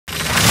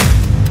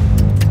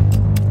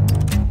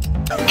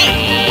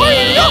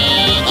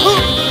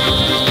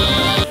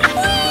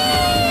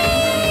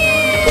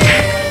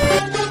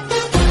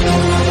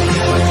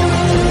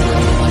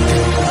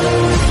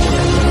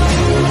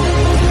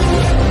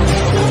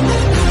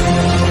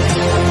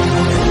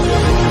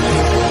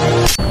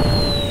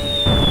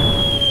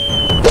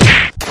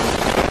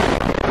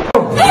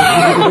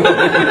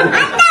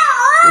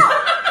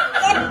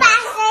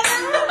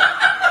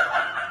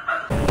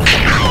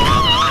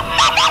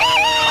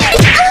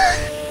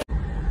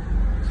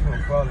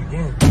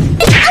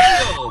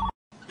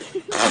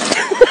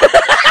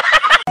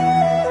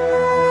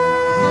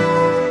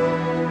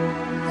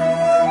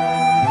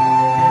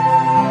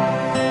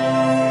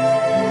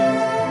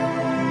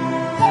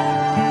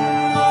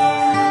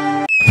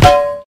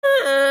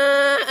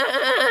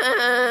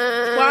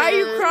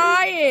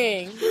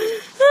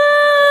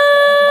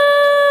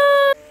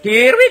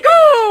Here we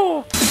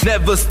go!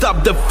 Never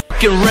stop the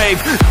fucking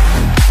rave.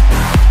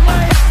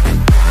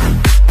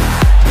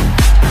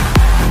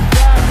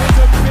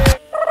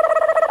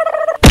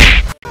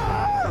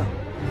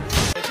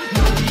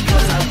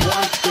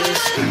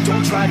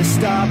 Don't try to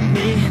stop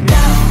me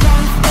now.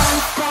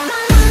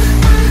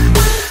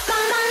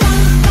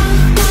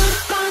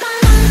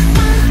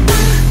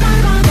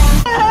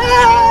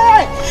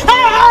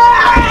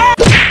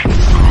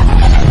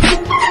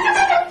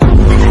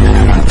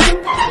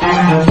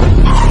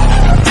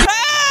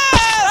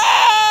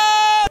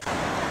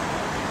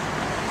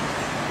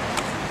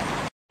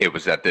 It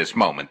was at this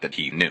moment that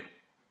he knew.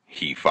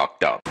 He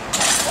fucked up. On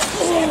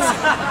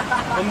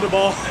the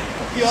ball.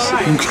 You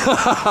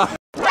alright?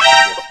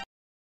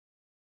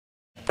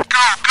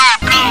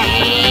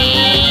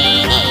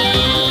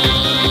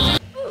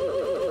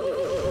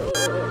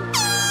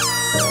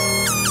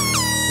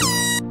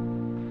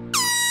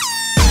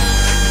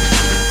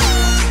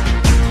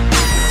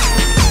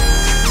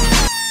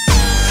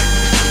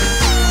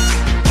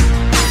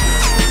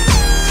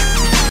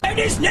 And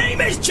his name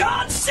is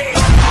John C.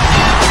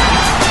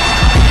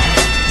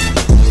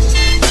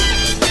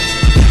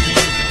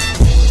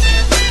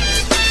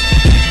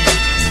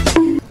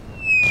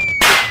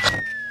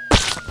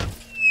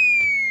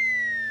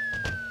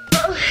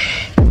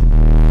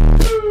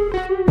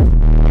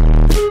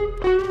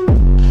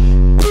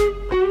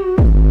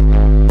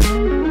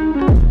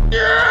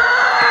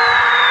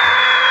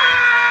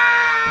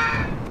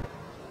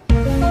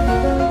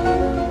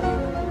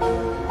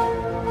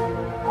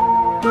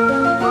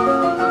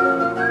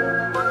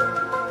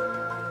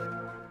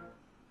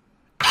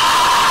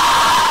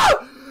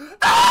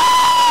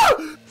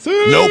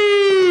 Nope.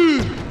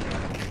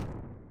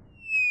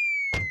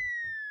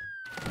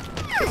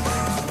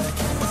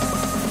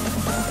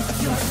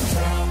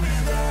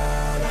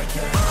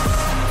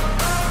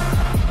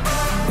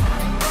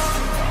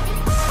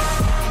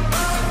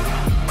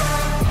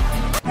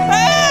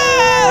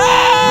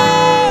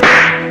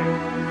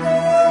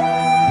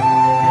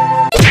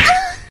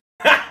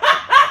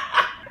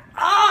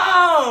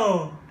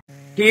 Oh!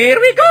 Here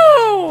we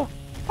go!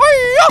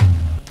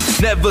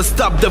 Never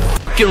stop the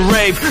fucking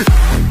rave.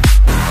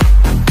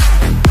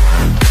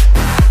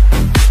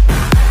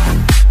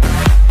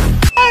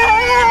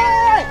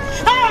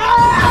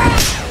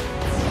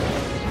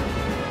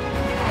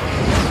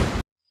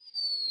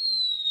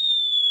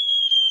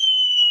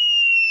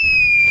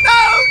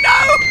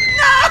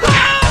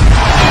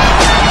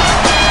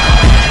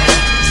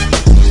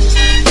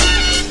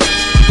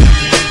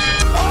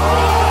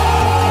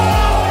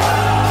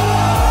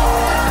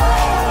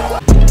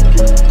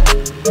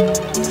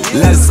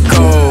 Let's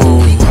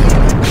go.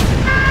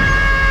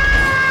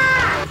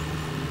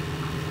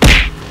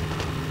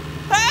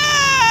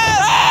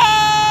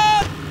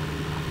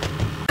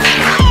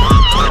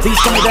 Please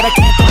tell me that I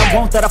can't, that I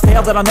won't, that I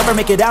fail, that I'll never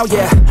make it out,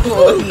 yeah.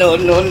 Oh, no,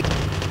 no.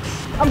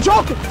 I'm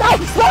joking! Stop!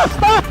 Stop!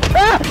 Stop!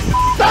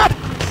 Stop!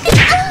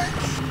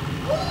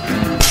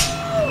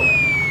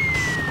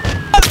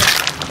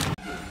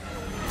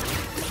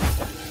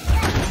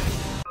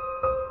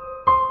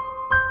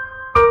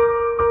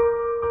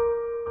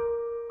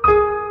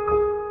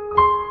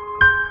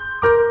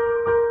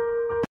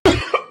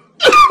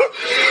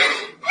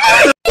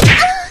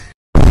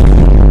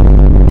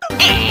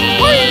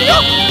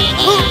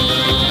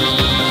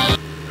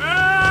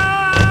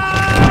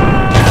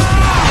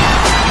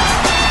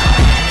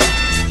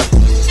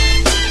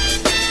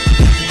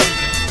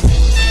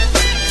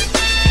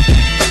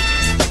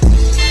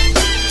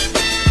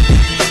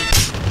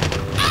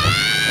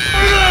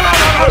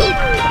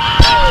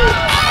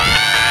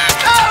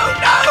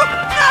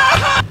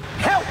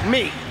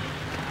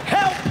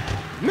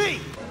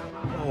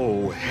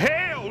 Oh,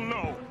 hell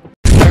no!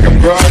 I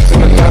got broads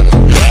in Atlanta,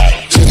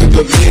 just to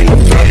the lean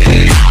of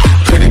family,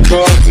 credit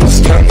cards and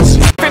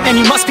scams. Man,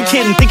 you must be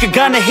kidding. Think you're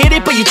gonna hit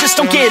it, but you just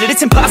don't get it.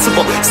 It's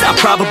impossible. It's not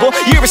probable.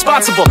 You're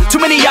irresponsible. Too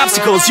many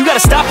obstacles. You gotta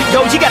stop it,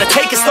 yo. You gotta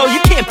take it slow. You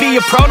can't be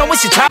a pro. Don't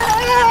waste your time.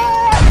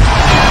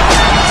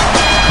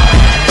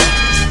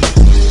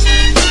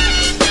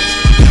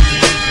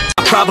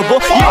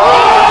 Probable.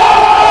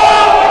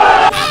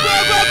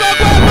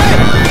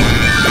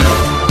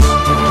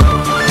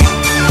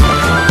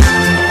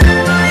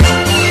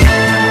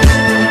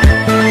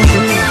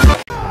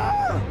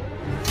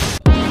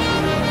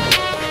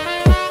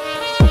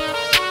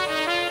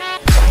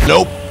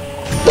 Nope.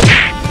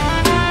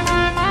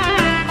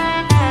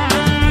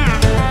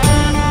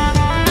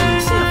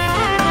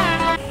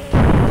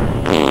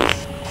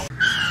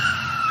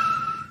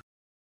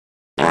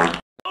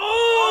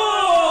 Oh!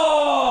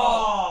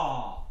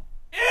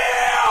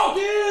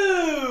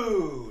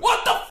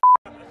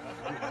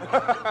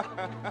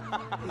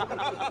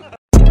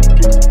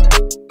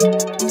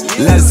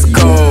 Let's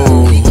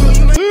go.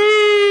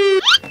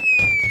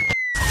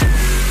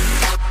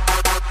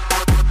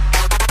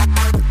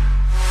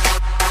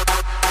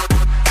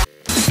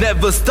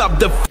 Never stop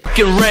the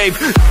fucking rave.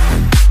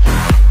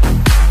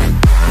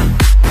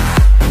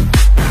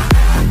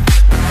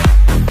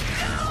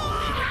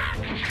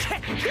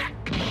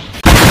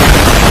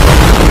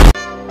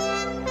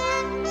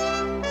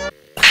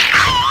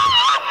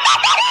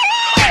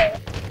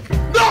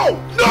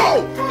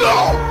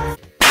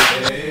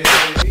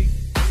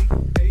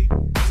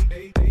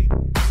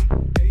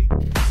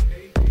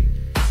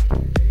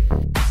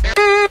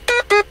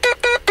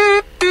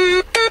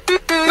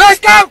 Let's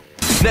go!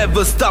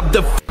 Never stop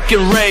the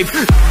fucking rave.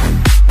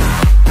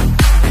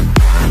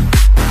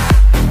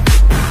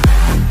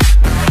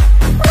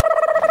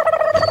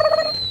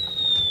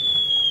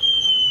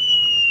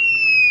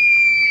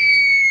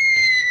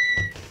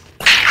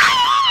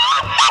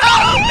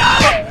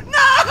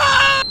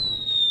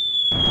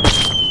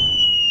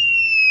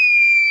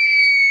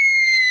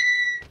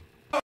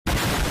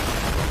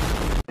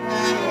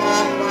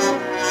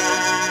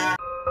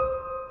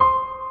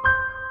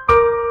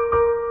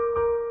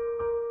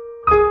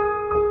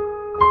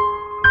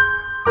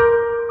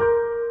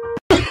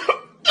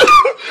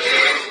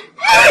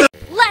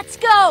 Let's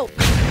go!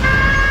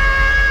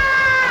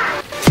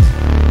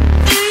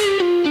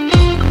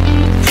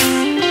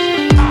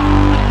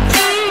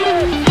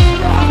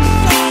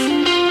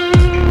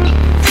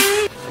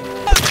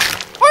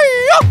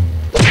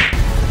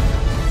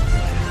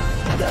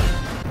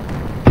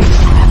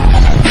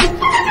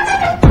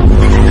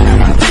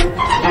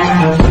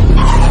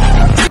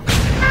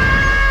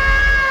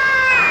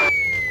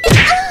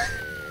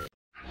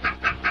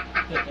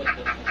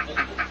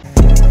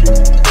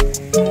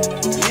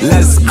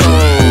 Let's go.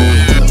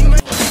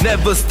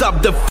 Never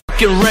stop the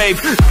fucking rave.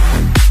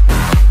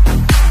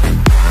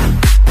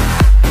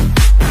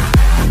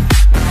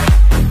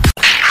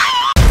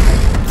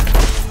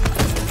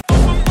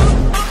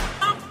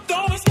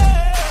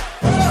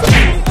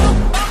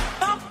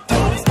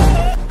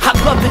 I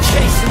love the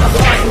chase and the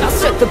hunt. I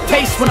set the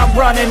pace when I'm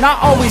running. I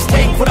always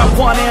take what I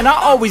want and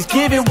I always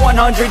give it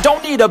 100.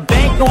 Don't need a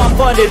bank, no I'm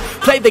funded.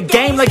 Play the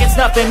game like it's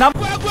nothing. I'm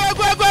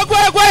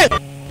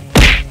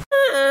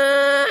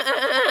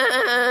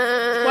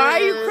Why are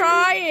you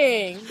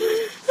crying?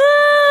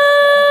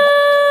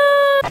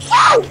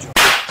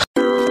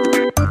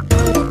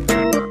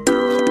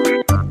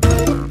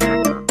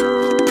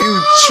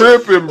 You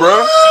tripping,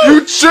 bro.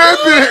 You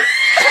tripping.